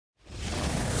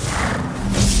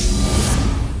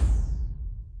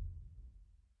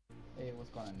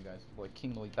guys? It's boy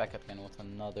King Louis back again with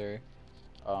another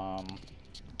um,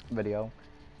 video.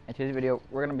 In today's video,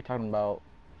 we're gonna be talking about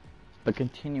the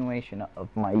continuation of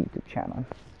my YouTube channel.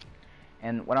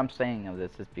 And what I'm saying of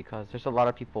this is because there's a lot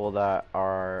of people that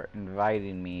are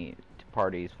inviting me to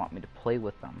parties, want me to play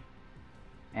with them,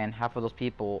 and half of those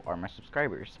people are my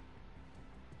subscribers.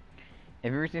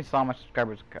 If you recently saw my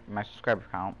subscriber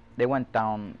count, they went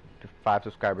down to 5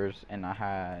 subscribers, and I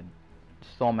had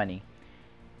so many.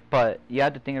 But you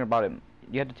have to think about it.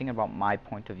 You have to think about my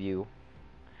point of view.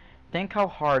 Think how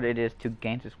hard it is to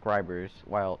gain subscribers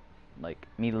while, like,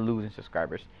 me losing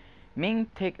subscribers. Me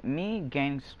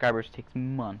gaining subscribers takes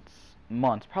months.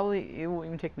 Probably it will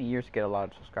even take me years to get a lot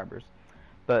of subscribers.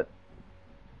 But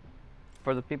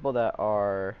for the people that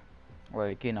are,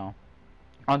 like, you know,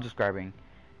 unsubscribing,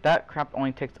 that crap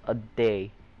only takes a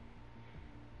day.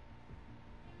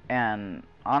 And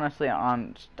honestly,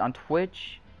 on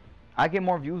Twitch, I get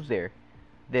more views there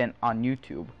than on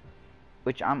YouTube,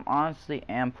 which I'm honestly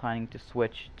am planning to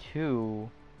switch to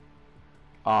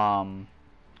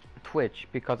Twitch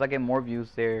because I get more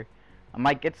views there. I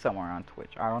might get somewhere on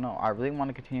Twitch. I don't know. I really want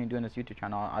to continue doing this YouTube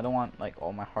channel. I don't want like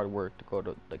all my hard work to go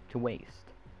to waste.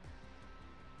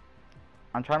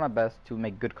 I'm trying my best to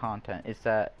make good content. It's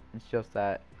just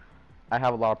that I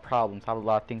have a lot of problems. I have a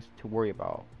lot of things to worry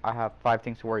about. I have 5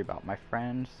 things to worry about: my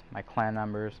friends, my clan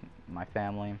members, my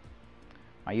family,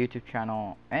 my YouTube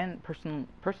channel, and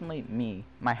personally me,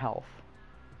 my health.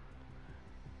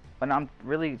 What I'm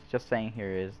really just saying here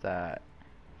is that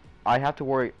I have to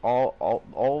worry all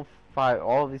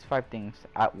of these 5 things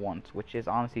at once, which is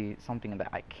honestly something that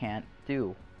I can't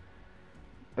do.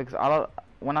 Because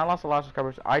when I lost a lot of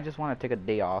subscribers, I just want to take a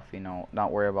day off, you know,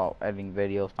 not worry about editing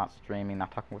videos, not streaming,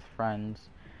 not talking with friends.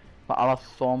 But I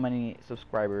lost so many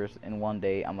subscribers in one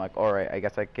day. I'm like, alright, I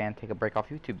guess I can take a break off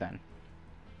YouTube then.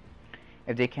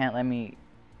 If they can't let me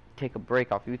take a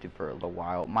break off YouTube for a little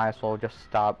while, might as well just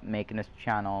stop making this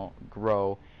channel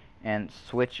grow and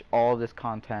switch all this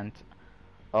content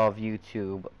of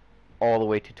YouTube all the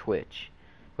way to Twitch.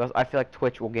 Because I feel like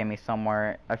Twitch will get me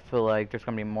somewhere. I feel like there's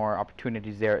going to be more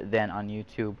opportunities there than on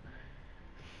YouTube.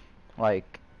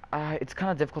 Like, it's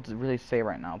kind of difficult to really say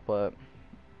right now, but...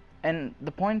 And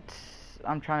the point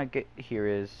I'm trying to get here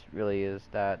is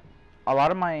that a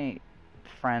lot of my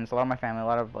friends, a lot of my family, a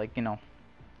lot of, like, you know,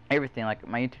 everything, like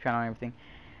my YouTube channel and everything,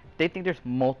 they think there's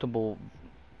multiple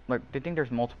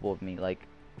of me, like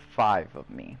 5 of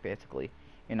me, basically.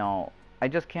 You know, I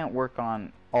just can't work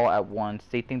on all at once.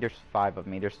 They think there's 5 of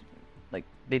me. There's, like,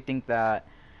 they think that,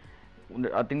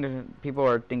 I think there's, people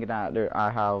are thinking that I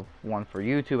have one for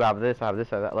YouTube, I have this, I have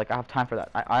that. Like, I have time for that.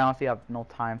 I honestly have no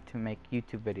time to make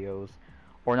YouTube videos,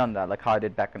 or none of that, like how I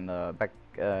did back a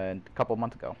couple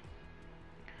months ago.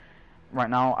 Right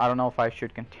now, I don't know if I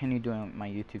should continue doing my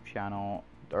YouTube channel,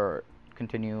 or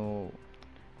continue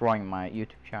growing my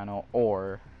YouTube channel,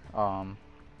 or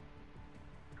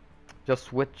just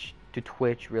switch to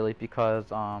Twitch, really, because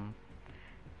I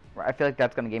feel like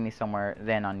that's gonna get me somewhere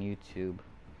than on YouTube.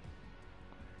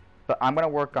 But I'm gonna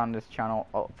work on this channel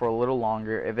for a little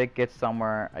longer. If it gets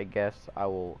somewhere, I guess I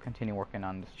will continue working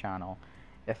on this channel.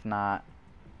 If not,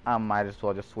 I might as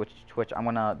well just switch to Twitch. I'm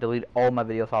gonna delete all my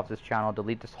videos off this channel,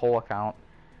 delete this whole account,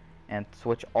 and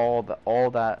switch all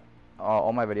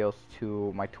my videos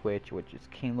to my Twitch, which is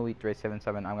King Louis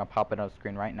 377. I'm gonna pop it on the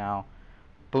screen right now.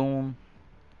 Boom,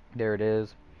 there it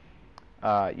is.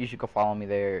 You should go follow me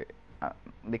there,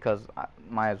 because I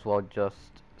might as well just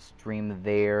stream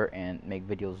there and make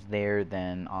videos there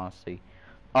than honestly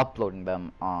uploading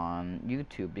them on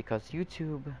YouTube, because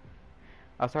YouTube,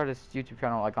 I started this YouTube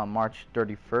channel like on March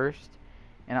 31st,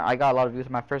 and I got a lot of views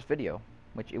on my first video,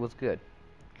 which it was good.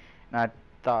 And I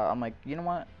thought, I'm like, you know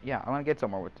what? Yeah, I want to get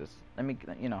somewhere with this. Let me,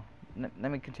 you know,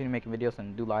 let me continue making videos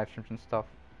and do live streams and stuff.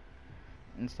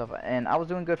 And I was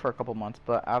doing good for a couple months,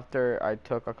 but after I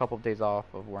took a couple of days off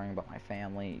of worrying about my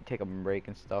family, take a break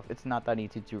and stuff, it's not that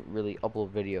easy to really upload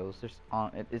videos.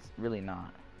 It's really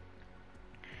not.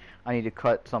 I need to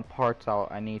cut some parts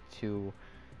out. I need to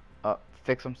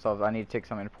fix some stuff. I need to take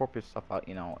some inappropriate stuff out.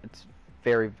 You know, it's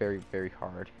very, very, very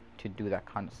hard to do that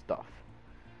kind of stuff,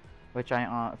 which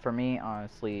for me,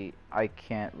 honestly, I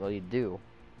can't really do.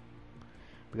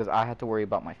 Because I have to worry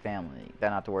about my family,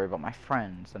 then I have to worry about my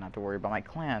friends, then I have to worry about my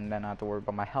clan, then I have to worry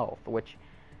about my health, which,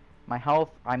 my health,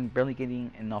 I'm barely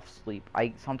getting enough sleep.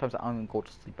 Sometimes I don't even go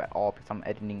to sleep at all because I'm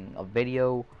editing a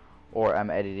video, or I'm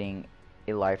editing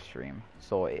a live stream.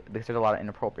 So, because there's a lot of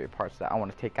inappropriate parts that I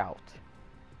want to take out.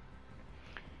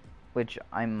 Which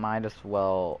I might as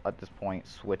well, at this point,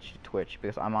 switch to Twitch,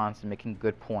 because I'm honestly making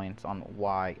good points on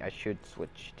why I should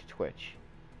switch to Twitch.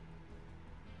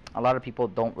 A lot of people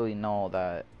don't really know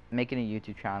that making a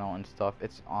YouTube channel and stuff,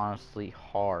 it's honestly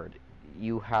hard.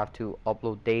 You have to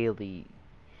upload daily.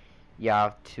 You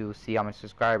have to see how many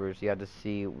subscribers. You have to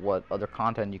see what other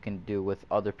content you can do with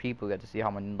other people. You have to see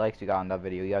how many likes you got on that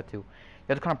video. You have to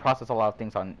kind of process a lot of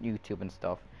things on YouTube and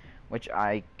stuff, which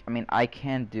I mean I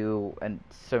can do in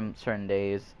some certain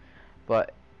days,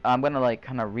 but I'm gonna like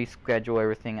kind of reschedule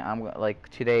everything. Like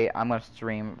today I'm gonna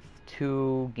stream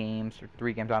 2 games or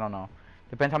 3 games. I don't know.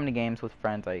 Depends how many games with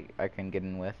friends I can get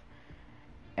in with.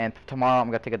 And tomorrow I'm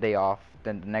gonna take a day off.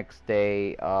 Then the next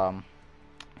day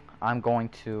I'm going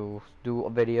to do a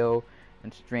video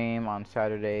and stream on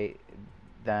Saturday.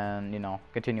 Then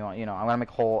continue on. I'm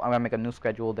gonna make a new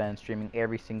schedule. Then streaming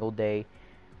every single day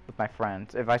with my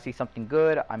friends. If I see something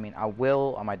good, I mean I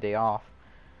will on my day off.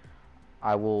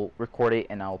 I will record it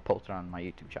and I'll post it on my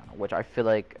YouTube channel, which I feel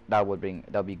like that'll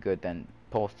be good than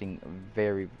posting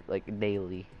very like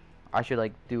daily. I should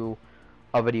like do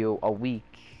a video a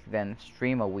week, then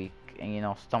stream a week,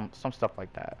 and some stuff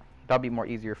like that. That'll be more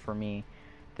easier for me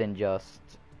than just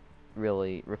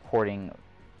really recording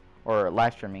or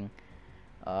live streaming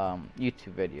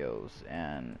YouTube videos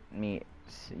and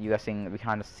you guys seeing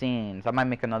behind the scenes. I might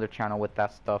make another channel with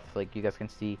that stuff, like you guys can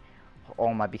see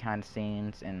all my behind the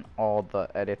scenes and all the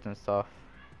edits and stuff.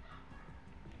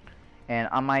 And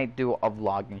I might do a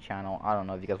vlogging channel. I don't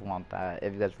know if you guys want that.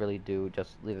 If you guys really do,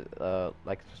 just leave it,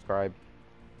 like, subscribe.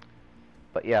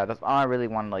 But yeah, that's all I really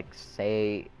want to like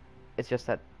say. It's just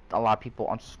that a lot of people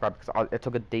unsubscribe because I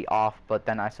took a day off. But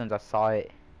then as soon as I saw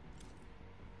it,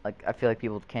 like I feel like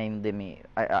people can't even let me.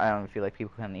 I don't feel like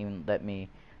people can't even let me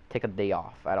take a day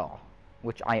off at all.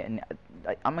 Which I'm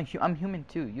human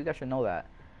too. You guys should know that.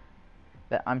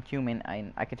 That I'm human.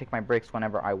 I can take my breaks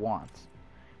whenever I want.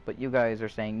 But you guys are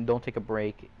saying don't take a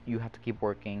break. You have to keep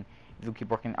working. If you keep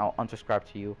working, I'll unsubscribe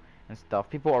to you and stuff.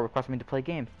 People are requesting me to play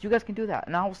games. You guys can do that,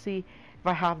 and I'll see if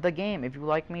I have the game. If you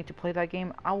like me to play that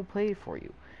game, I will play it for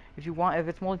you. If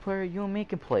it's multiplayer, you and me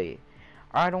can play it.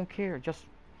 I don't care. Just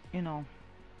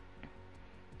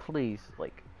please,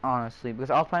 like honestly, because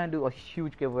I was planning to do a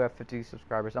huge giveaway at 50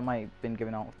 subscribers. I might have been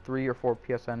giving out 3 or 4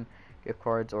 PSN gift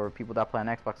cards, or people that play on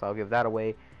Xbox, I'll give that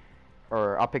away.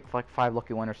 Or I'll pick like 5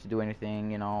 lucky winners to do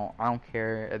anything, I don't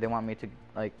care. If they want me to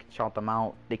like shout them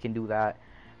out, they can do that.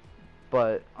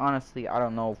 But honestly, I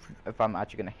don't know if I'm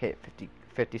actually gonna hit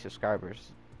 50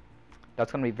 subscribers. That's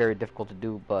gonna be very difficult to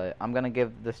do, but I'm gonna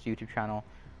give this YouTube channel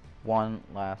one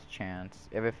last chance.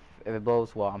 If it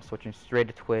blows well, I'm switching straight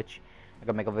to Twitch. I'm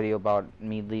gonna make a video about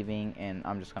me leaving, and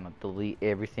I'm just gonna delete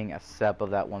everything except of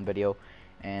that one video,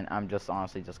 and I'm just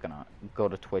honestly just gonna go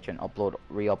to Twitch and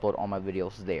re-upload all my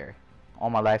videos there. All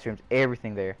my live streams,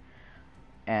 everything there.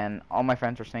 And all my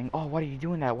friends are saying, oh, why are you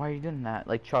doing that? Why are you doing that?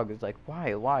 Like, Chug is like, why?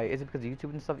 Is it because of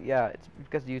YouTube and stuff? Yeah, it's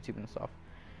because of YouTube and stuff.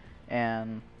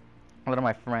 And a lot of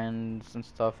my friends and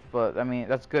stuff. But, I mean,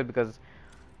 that's good because,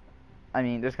 I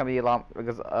mean, there's going to be a lot,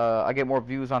 because I get more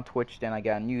views on Twitch than I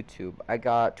get on YouTube. I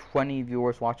got 20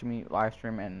 viewers watching me live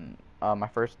stream in my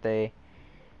first day.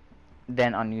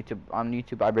 Then on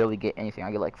YouTube, I barely get anything.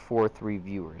 I get like 4 or 3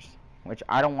 viewers. Which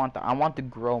I don't want that. I want to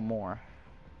grow more.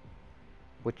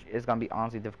 Which is going to be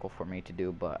honestly difficult for me to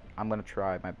do, but I'm going to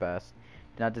try my best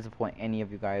to not disappoint any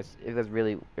of you guys. If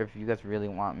you guys really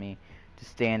want me to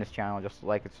stay in this channel, just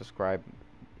like and subscribe.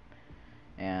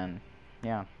 And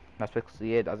yeah, that's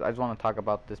basically it. I just want to talk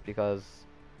about this because,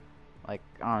 like,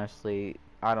 honestly,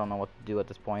 I don't know what to do at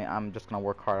this point. I'm just going to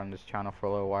work hard on this channel for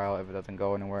a little while. If it doesn't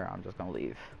go anywhere, I'm just going to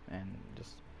leave and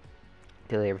just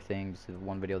delete everything, just do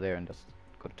one video there and just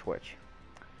go to Twitch.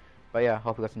 But yeah,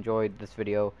 hope you guys enjoyed this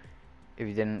video. If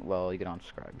you didn't, well, you can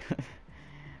unsubscribe.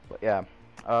 But yeah,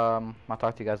 I'll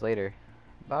talk to you guys later.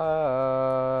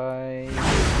 Bye.